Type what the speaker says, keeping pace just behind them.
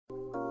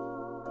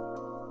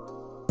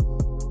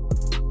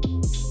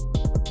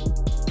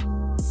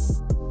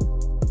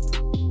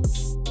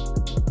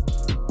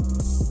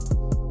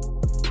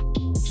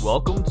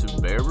Welcome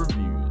to Bear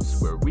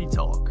Reviews, where we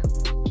talk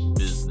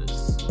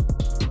business.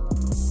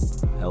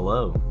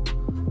 Hello.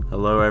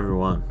 Hello,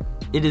 everyone.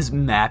 It is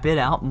Map It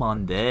Out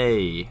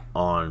Monday.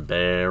 On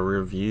Bear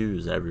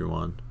Reviews,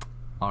 everyone.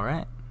 All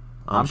right.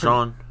 I'm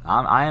Sean.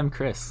 I am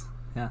Chris.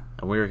 Yeah.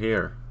 And we're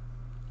here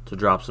to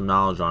drop some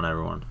knowledge on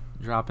everyone.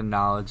 Dropping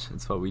knowledge.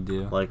 It's what we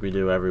do. Like we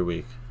do every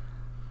week.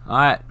 All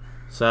right.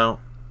 So,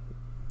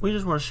 we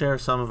just want to share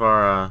some of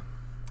our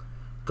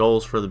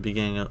goals for the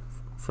beginning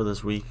for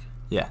this week.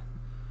 Yeah.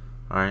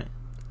 All right.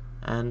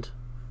 And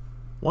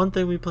one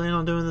thing we plan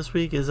on doing this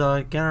week is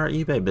getting our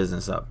eBay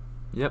business up.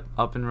 Yep.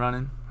 Up and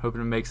running. Hoping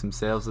to make some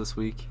sales this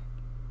week.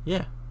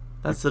 Yeah.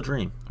 That's the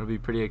dream. It'll be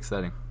pretty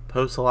exciting.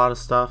 Post a lot of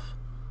stuff.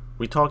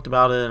 We talked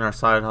about it in our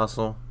side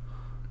hustle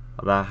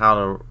about how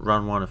to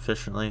run one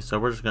efficiently. So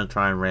we're just going to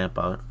try and ramp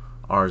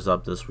ours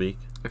up this week.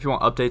 If you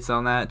want updates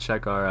on that,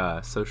 check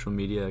our social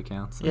media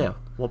accounts. Yeah.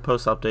 We'll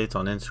post updates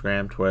on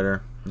Instagram,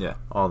 Twitter. Yeah.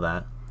 All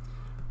that.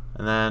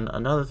 And then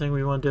another thing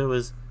we want to do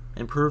is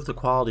improve the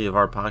quality of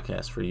our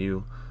podcast for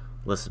you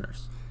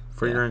listeners,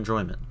 for your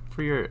enjoyment.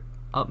 For your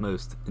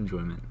utmost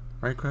enjoyment.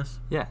 Right, Chris?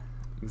 Yeah,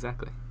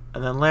 exactly.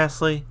 And then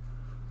lastly,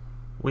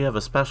 we have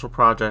a special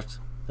project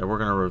that we're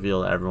going to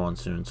reveal to everyone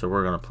soon. So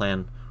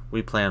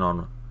we plan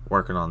on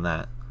working on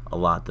that a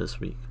lot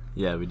this week.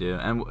 Yeah, we do.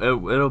 And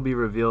it'll be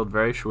revealed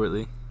very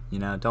shortly. You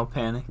know, don't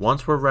panic.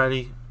 Once we're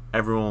ready,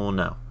 everyone will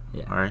know.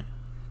 Yeah. All right?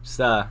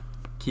 Just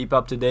keep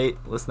up to date,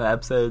 listen to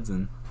episodes,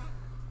 and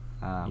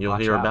you'll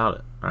hear about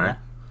it. All right? Yeah.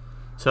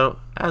 So,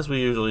 as we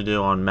usually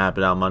do on Map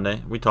It Out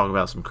Monday, we talk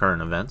about some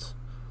current events.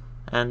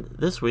 And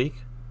this week,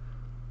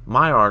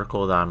 my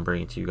article that I'm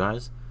bringing to you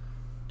guys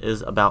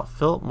is about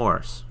Philip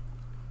Morris.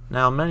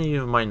 Now, many of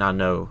you might not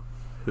know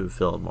who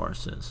Philip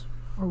Morris is.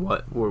 Or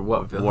what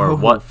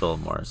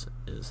Philip Morris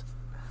is.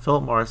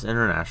 Philip Morris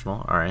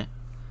International, all right?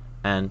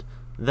 And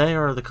they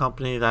are the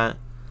company they're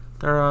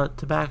a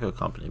tobacco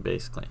company,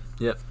 basically.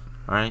 Yep.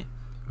 All right?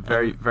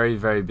 Very, very,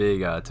 very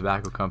big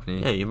tobacco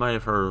company. Yeah, you might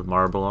have heard of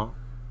Marlboro.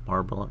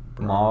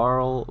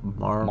 Marlboro.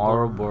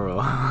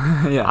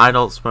 Yeah. I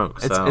don't smoke,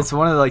 so. It's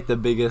one of the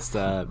biggest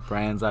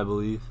brands, I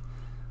believe.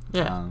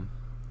 Yeah.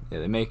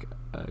 They make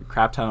a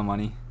crap ton of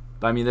money.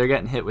 But, I mean, they're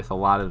getting hit with a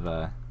lot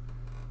of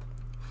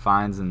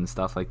fines and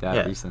stuff like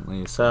that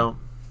recently. So,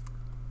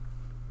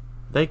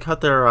 they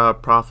cut their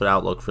profit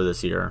outlook for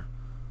this year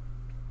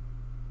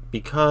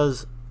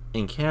because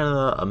in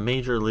Canada, a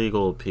major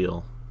legal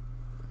appeal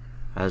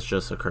has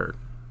just occurred.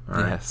 All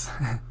right? Yes.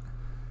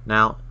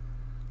 Now,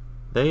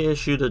 they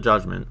issued a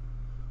judgment,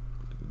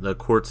 the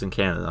courts in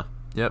Canada,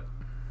 yep,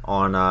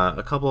 on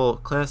a couple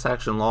class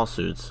action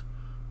lawsuits,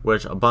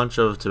 which a bunch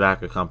of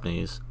tobacco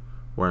companies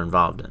were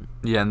involved in.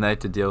 Yeah, and they have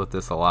to deal with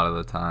this a lot of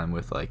the time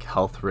with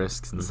health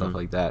risks and stuff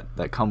like that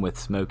come with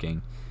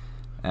smoking.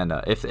 And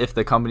if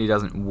the company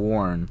doesn't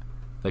warn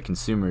the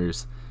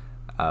consumers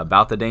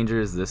about the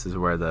dangers, this is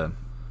where the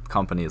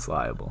company is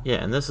liable. Yeah,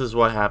 and this is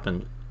what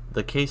happened.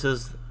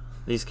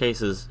 These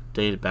cases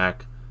dated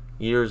back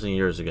years and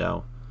years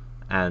ago,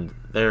 and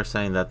they're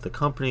saying that the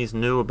companies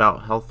knew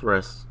about health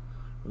risks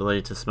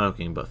related to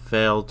smoking but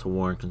failed to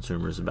warn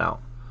consumers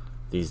about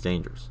these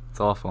dangers.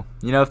 It's awful.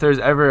 You know, if there's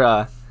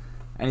ever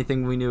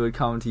anything we knew would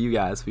come to you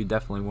guys, we'd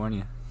definitely warn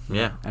you.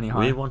 Yeah, any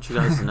harm. We want you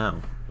guys to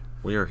know.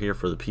 We are here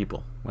for the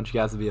people. Want you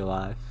guys to be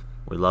alive.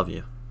 We love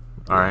you.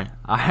 All right?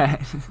 All right.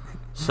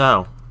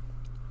 So,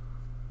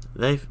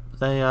 they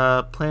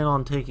plan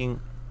on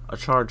taking a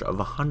charge of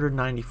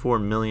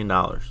 $194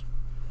 million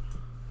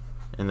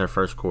in their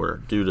first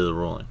quarter due to the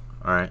ruling.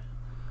 All right.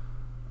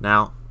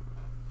 Now,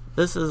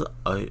 this is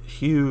a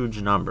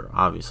huge number,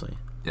 obviously.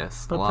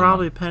 Yes. But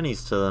probably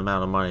pennies to the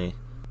amount of money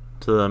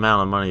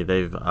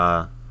they've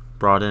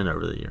brought in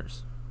over the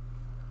years.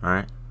 All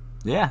right.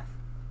 Yeah.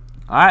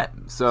 All right.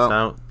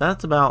 So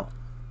that's about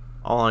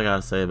all I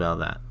gotta say about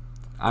that.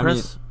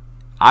 Chris,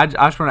 I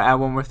just want to add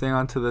one more thing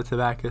onto the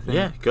tobacco thing.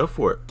 Yeah, go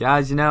for it,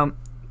 guys. You know,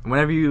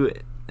 whenever you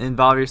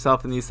involve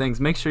yourself in these things,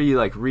 make sure you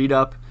read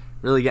up,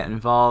 really get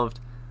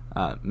involved.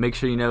 Make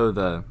sure you know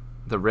the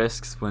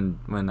risks when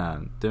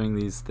doing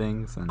these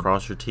things, and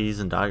cross your T's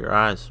and dot your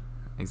I's.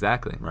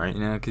 Exactly. Right.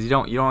 You know, because you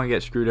don't want to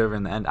get screwed over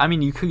in the end. I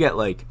mean, you could get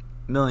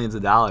millions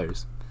of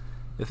dollars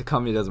if the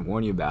company doesn't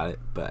warn you about it.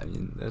 But I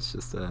mean, that's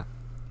just All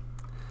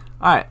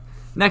right.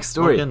 Next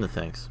story. Look into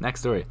things.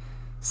 Next story.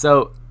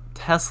 So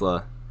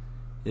Tesla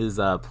is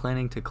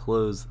planning to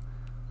close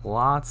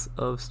lots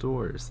of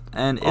stores,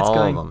 and it's all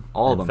going of them.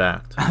 All of them.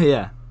 In fact.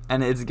 Yeah,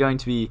 and it's going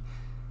to be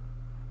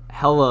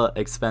hella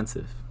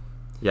expensive.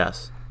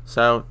 Yes.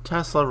 So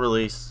Tesla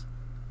released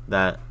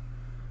that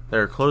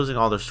they're closing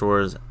all their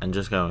stores and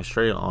just going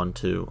straight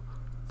onto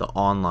the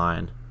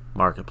online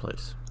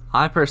marketplace.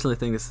 I personally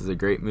think this is a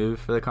great move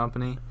for the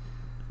company.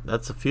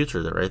 That's the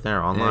future, right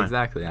there, online. Yeah,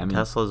 exactly. I mean,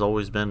 Tesla's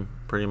always been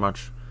pretty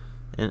much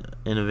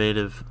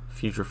innovative,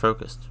 future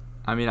focused.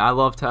 I mean, I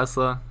love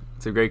Tesla.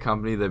 It's a great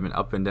company. They've been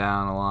up and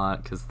down a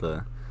lot because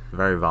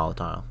very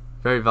volatile.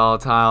 Very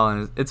volatile,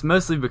 and it's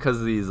mostly because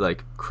of these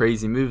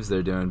crazy moves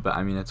they're doing. But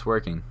I mean, it's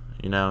working.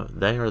 You know,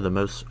 they are the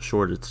most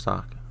shorted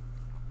stock.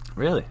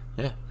 Really?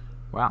 Yeah.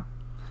 Wow.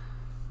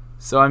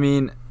 So I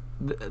mean,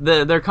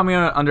 they're coming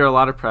under a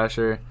lot of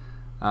pressure,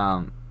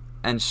 and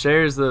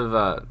shares of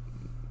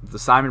the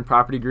Simon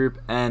Property Group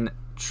and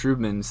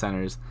Trubman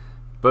Centers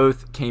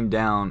both came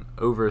down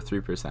over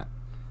 3%.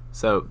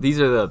 So these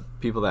are the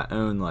people that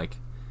own like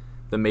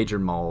the major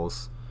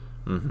malls,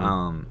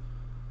 And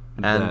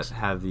that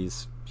have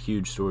these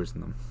huge stores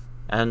in them.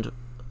 And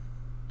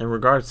in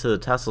regards to the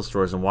Tesla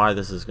stores and why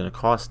this is going to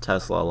cost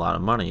Tesla a lot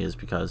of money is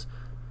because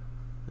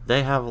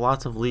they have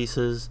lots of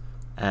leases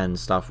and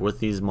stuff with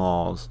these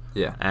malls.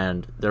 Yeah.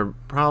 And they're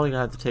probably going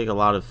to have to take a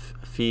lot of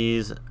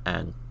fees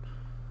and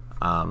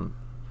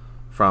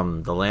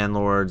from the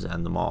landlords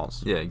and the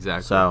malls. Yeah,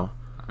 exactly. So,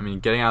 I mean,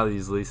 getting out of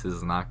these leases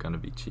is not going to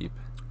be cheap.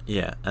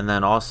 yeah. And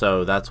then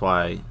also, that's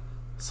why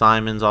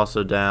Simon's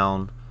also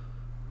down,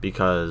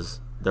 because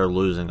they're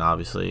losing,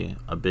 obviously,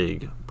 a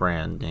big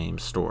brand name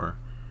store.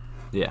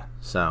 Yeah.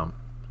 So,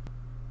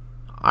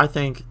 I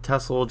think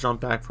Tesla will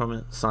jump back from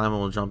it. Simon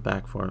will jump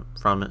back from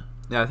it.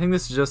 Yeah, I think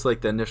this is just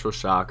like the initial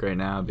shock right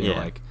now, being Yeah.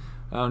 like,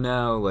 oh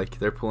no, like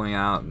they're pulling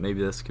out.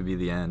 Maybe this could be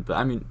the end. But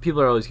I mean,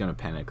 people are always going to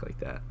panic like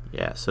that.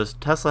 Yeah, so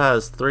Tesla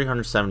has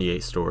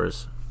 378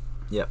 stores.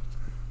 Yep.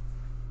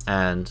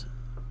 And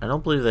I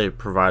don't believe they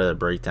provided a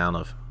breakdown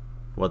of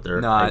what they're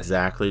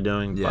exactly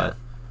doing, yeah. but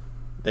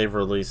they've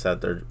released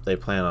that they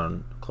plan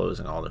on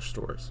closing all their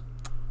stores.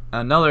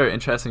 Another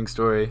interesting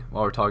story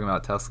while we're talking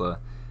about Tesla.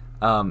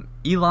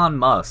 Elon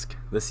Musk,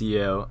 the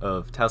CEO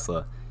of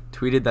Tesla,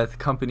 tweeted that the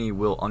company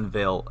will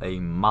unveil a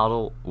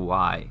Model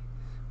Y,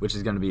 which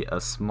is going to be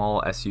a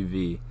small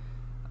SUV.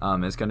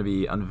 It's going to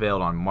be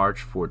unveiled on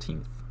March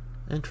 14th.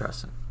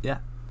 Interesting. Yeah.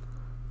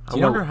 I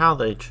wonder how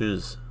they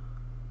choose,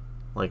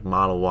 like,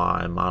 Model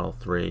Y, Model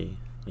 3,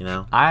 you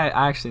know? I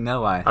actually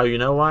know why. Oh, you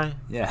know why?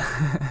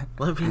 Yeah.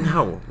 Let me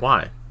know.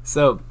 Why?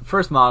 So,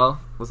 first model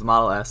was the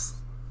Model S.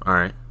 All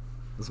right.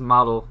 This is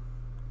Model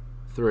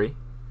 3,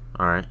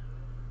 All right.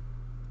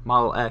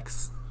 Model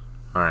X,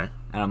 All right.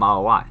 and a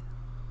Model Y.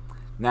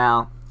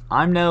 Now,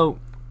 I'm no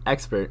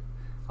expert.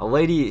 A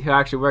lady who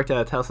actually worked at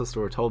a Tesla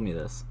store told me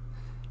this.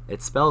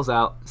 It spells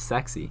out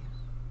sexy.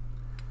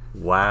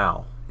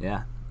 Wow.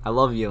 Yeah. I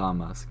love Elon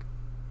Musk.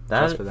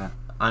 Just for that.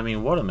 I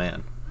mean, what a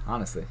man.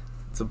 Honestly.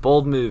 It's a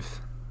bold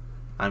move.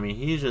 I mean,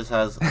 he just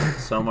has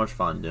so much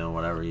fun doing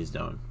whatever he's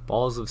doing.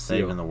 Balls of steel.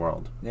 Saving the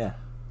world. Yeah.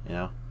 You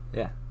know?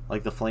 Yeah.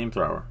 Like the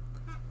flamethrower.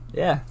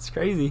 Yeah, it's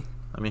crazy.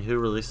 I mean, who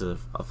releases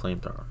a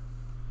flamethrower?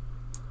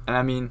 And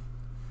I mean,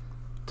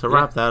 to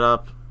wrap that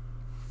up,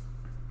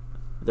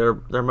 they're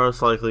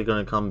most likely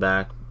going to come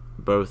back,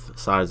 both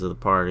sides of the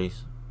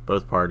parties,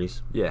 both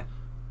parties. Yeah.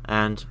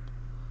 And,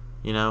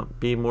 you know,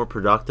 be more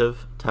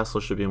productive.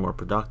 Tesla should be more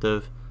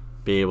productive.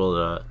 Be able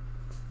to,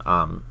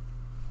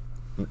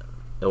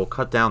 it will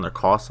cut down their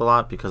costs a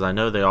lot, because I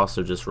know they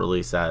also just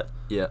released that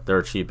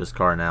their cheapest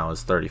car now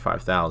is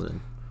 $35,000.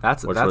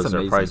 That's was amazing.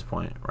 their price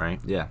point, right?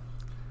 Yeah.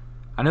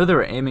 I know they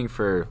were aiming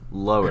for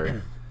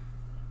lower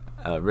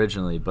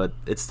originally, but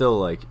it's still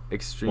like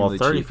extremely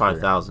cheap. Well,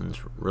 $35,000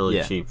 is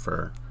really cheap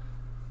for,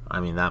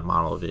 I mean, that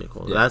model of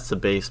vehicle. Yeah. That's the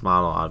base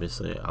model.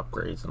 Obviously,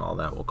 upgrades and all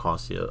that will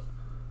cost you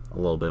a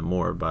little bit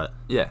more, but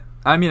yeah.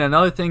 I mean,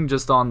 another thing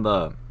just on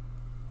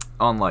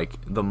like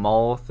the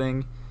mall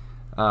thing,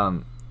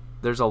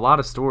 there's a lot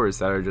of stores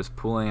that are just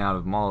pulling out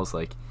of malls.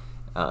 Like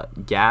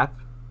Gap,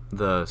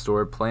 the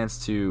store,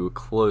 plans to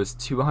close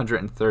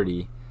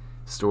 230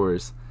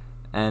 stores.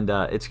 And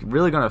it's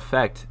really going to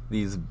affect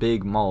these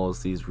big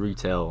malls, these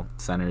retail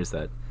centers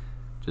that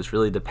just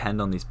really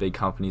depend on these big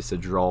companies to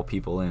draw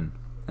people in.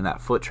 And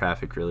that foot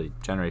traffic really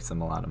generates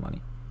them a lot of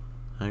money.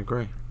 I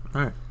agree.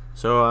 All right.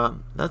 So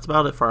that's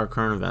about it for our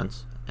current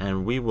events.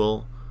 And we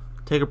will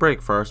take a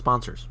break for our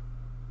sponsors.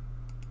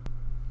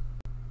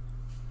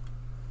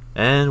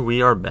 And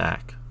we are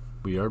back.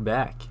 We are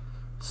back.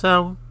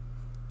 So,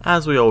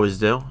 as we always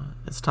do,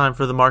 it's time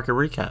for the market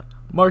recap.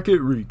 Market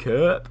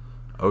recap.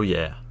 Oh,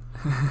 yeah.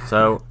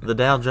 So, the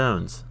Dow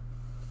Jones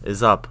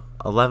is up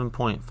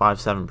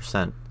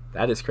 11.57%.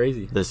 That is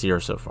crazy. This year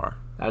so far.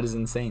 That is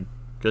insane.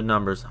 Good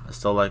numbers. I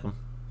still like them.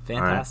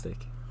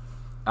 Fantastic.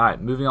 All right,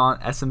 moving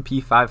on.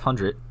 S&P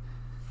 500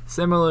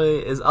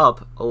 similarly is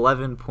up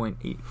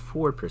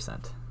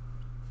 11.84%.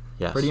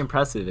 Yes. Pretty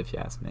impressive if you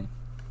ask me.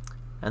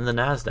 And the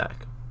NASDAQ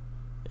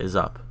is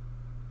up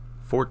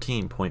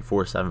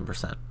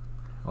 14.47%.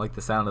 I like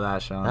the sound of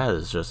that, Sean. That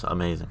is just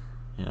amazing.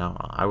 You know,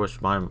 I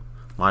wish my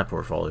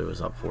portfolio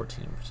was up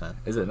 14%.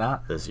 Is it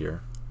not? This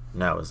year.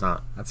 No, it's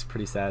not. That's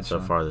pretty sad, So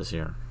Sean. far this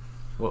year.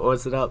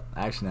 What's it up?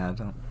 Actually, no,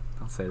 don't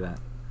say that.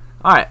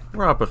 All right.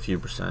 We're up a few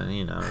percent,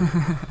 you know.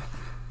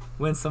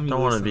 Win some, you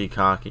don't want to lose be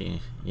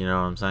cocky, you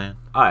know what I'm saying?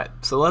 All right,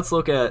 so let's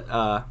look at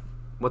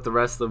what the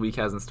rest of the week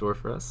has in store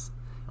for us.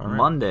 All right.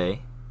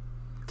 Monday.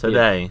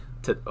 Today.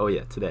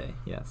 Today,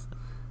 yes.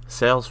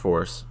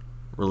 Salesforce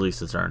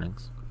released its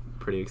earnings.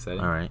 Pretty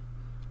exciting. All right.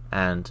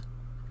 And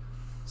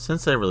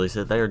since they released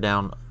it, they are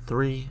down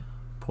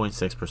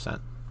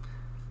 3.6%.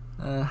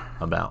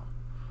 About.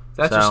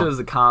 That just shows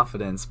the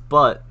confidence,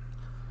 but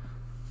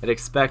it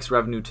expects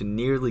revenue to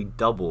nearly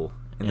double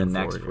in the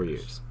next 4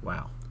 years.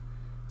 Wow.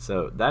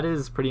 So that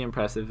is pretty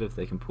impressive if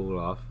they can pull it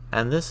off.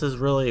 And this is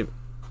really,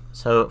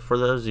 so for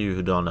those of you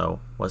who don't know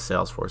what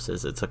Salesforce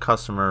is, it's a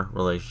customer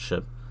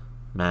relationship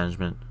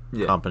management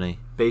company.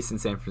 Based in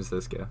San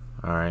Francisco.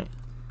 All right.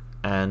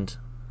 And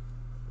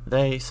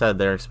they said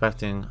they're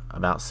expecting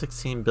about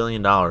 $16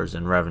 billion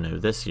in revenue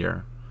this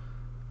year.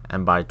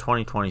 And by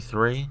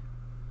 2023,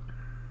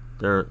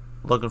 they're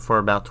looking for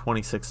about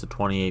 26 to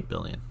 28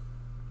 billion.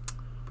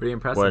 Pretty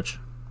impressive. Which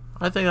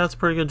I think that's a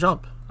pretty good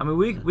jump. I mean,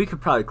 we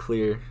could probably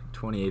clear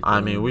 28 billion.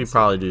 I mean, we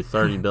probably do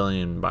 30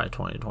 billion by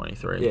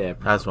 2023. Yeah,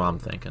 probably. That's what I'm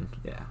thinking.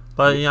 Yeah.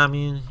 But yeah, I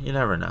mean, you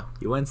never know.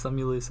 You win some,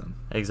 you lose some.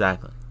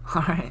 Exactly.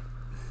 All right.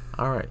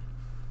 All right.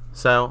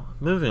 So,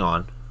 moving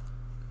on.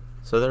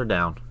 So they're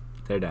down.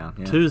 They're down.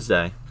 Yeah.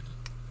 Tuesday,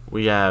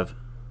 we have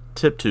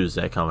Tip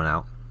Tuesday coming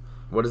out.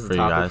 What is the for you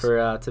topic guys.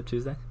 for Tip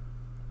Tuesday?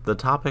 The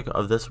topic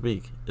of this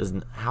week is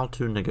how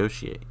to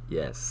negotiate.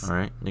 Yes. All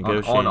right.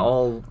 Negotiating on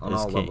all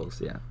key. levels.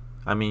 Yeah.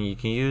 I mean, you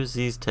can use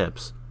these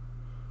tips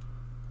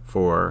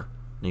for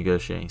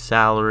negotiating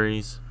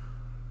salaries,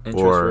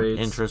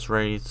 interest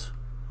rates,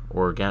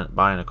 or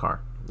buying a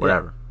car,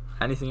 whatever.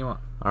 Yeah. Anything you want.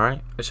 All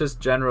right. It's just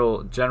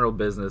general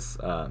business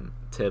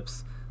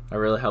tips that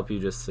really help you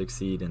just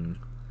succeed in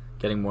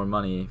getting more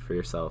money for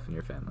yourself and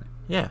your family.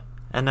 Yeah.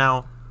 And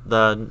now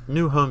the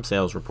new home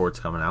sales report's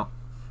coming out.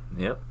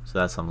 Yep. So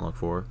that's something to look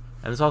for.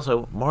 And it's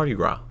also Mardi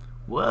Gras.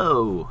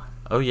 Whoa.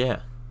 Oh,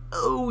 yeah.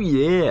 Oh,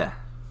 yeah.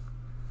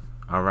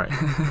 All right.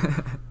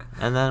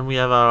 And then we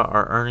have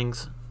our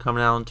earnings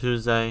coming out on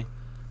Tuesday.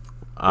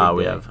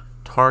 We have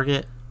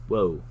Target.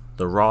 Whoa.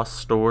 The Ross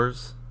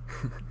Stores,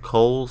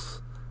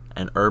 Kohl's,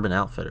 and Urban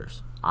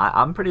Outfitters.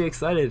 I'm pretty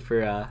excited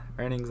for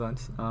earnings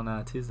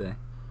on Tuesday.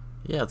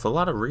 Yeah, it's a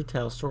lot of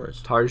retail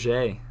stores.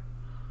 Target.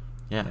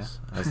 Yes,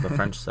 as the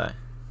French say.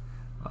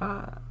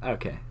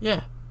 Okay.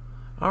 Yeah.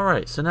 All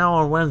right, so now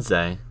on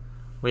Wednesday,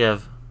 we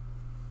have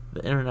the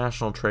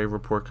International Trade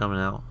Report coming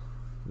out,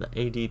 the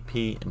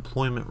ADP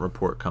Employment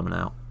Report coming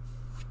out,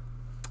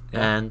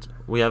 and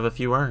we have a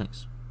few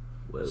earnings.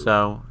 Whoa.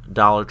 So,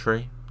 Dollar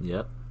Tree,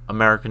 Yep.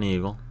 American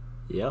Eagle,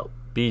 Yep.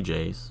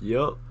 BJ's,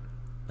 Yep.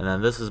 and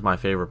then this is my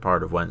favorite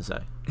part of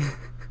Wednesday.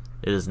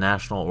 It is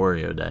National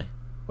Oreo Day.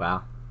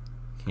 Wow.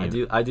 I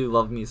do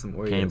love me some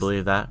Oreos. Can you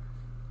believe that?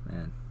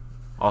 Man.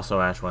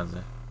 Also Ash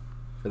Wednesday.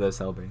 For those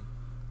celebrating.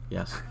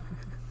 Yes.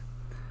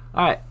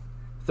 All right,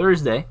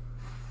 Thursday,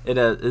 it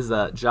is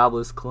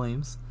jobless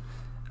claims.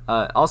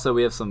 Also,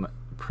 we have some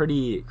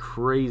pretty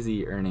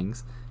crazy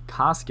earnings.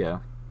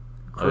 Costco,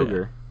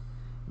 Kroger,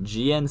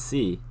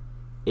 GNC,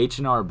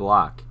 H&R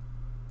Block,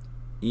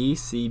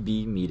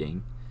 ECB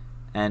meeting,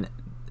 and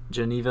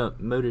Geneva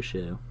Motor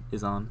Show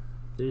is on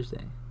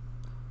Thursday.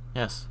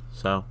 Yes,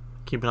 so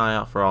keep an eye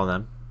out for all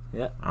them.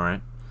 Yep. All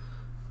right.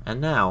 And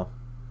now,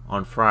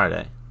 on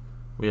Friday,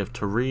 we have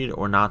To Read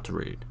or Not to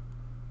Read.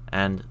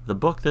 And the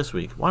book this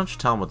week, why don't you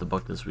tell them what the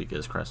book this week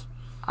is, Chris?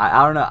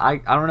 I don't know. I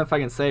don't know if I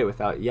can say it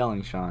without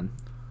yelling, Sean.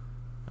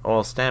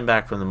 Well, stand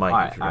back from the mic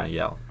if you're going to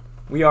yell.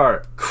 We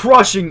are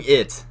crushing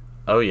it.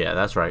 Oh, yeah,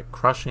 that's right.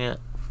 Crushing It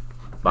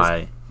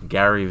by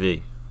Gary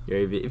V.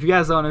 Gary V. If you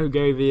guys don't know who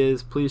Gary V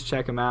is, please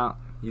check him out.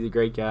 He's a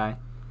great guy.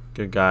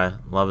 Good guy.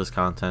 Love his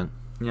content.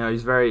 You know,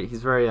 he's very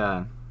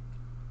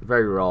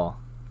raw.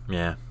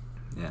 Yeah.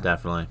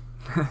 Definitely.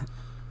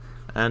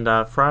 And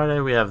Friday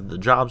we have the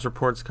jobs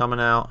reports coming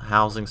out,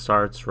 housing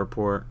starts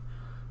report,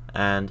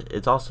 and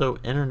it's also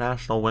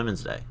International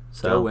Women's Day.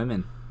 So Go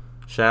women.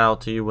 Shout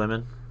out to you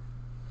women.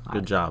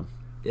 Good job.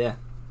 Yeah.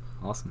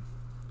 Awesome.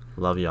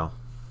 Love y'all.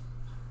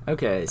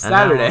 Okay,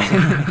 Saturday.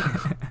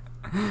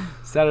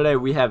 Saturday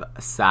we have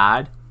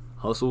Side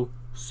Hustle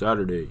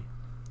Saturday.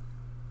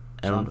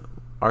 And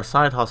our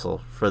side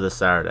hustle for this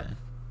Saturday,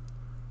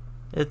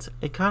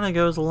 it kind of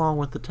goes along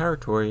with the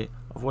territory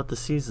of what the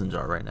seasons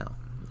are right now.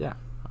 Yeah.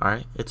 All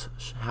right, it's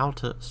how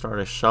to start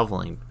a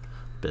shoveling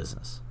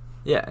business.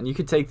 Yeah, and you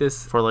could take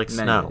this for like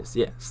snow. Days.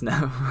 Yeah,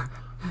 snow.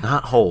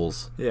 Not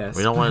holes. Yes.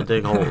 We don't want to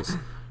dig holes.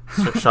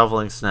 Start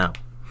shoveling snow.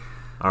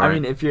 All I right.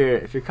 mean, if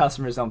your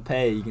customers don't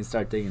pay, you can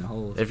start digging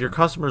holes. If your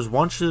customers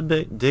want you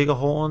to dig a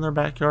hole in their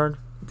backyard,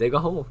 dig a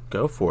hole.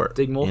 Go for it.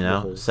 Dig multiple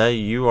holes. Say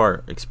you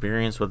are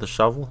experienced with a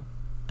shovel,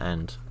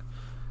 and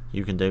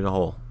you can dig a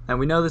hole. And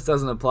we know this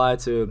doesn't apply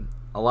to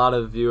a lot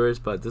of viewers,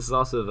 but this is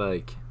also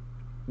like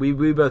we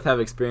both have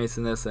experience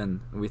in this, and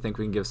we think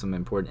we can give some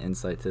important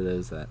insight to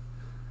those that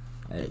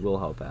it will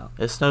help out.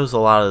 It snows a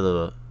lot of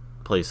the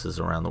places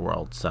around the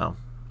world, so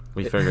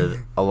we figure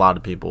that a lot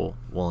of people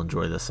will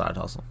enjoy this side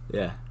hustle.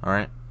 Yeah. All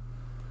right.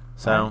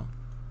 So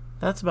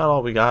that's about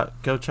all we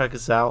got. Go check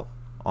us out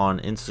on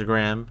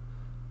Instagram,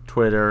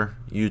 Twitter,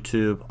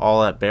 YouTube,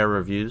 all at Bear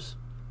Reviews.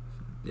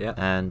 Yeah.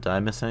 And did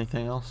I miss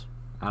anything else?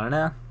 I don't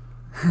know.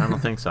 I don't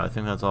think so. I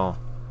think that's all.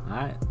 All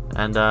right.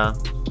 And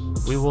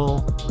we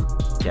will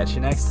catch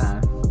you next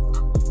time.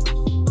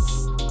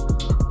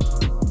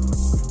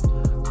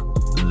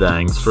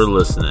 Thanks for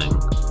listening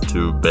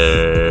to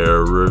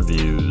Bear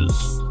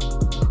Reviews.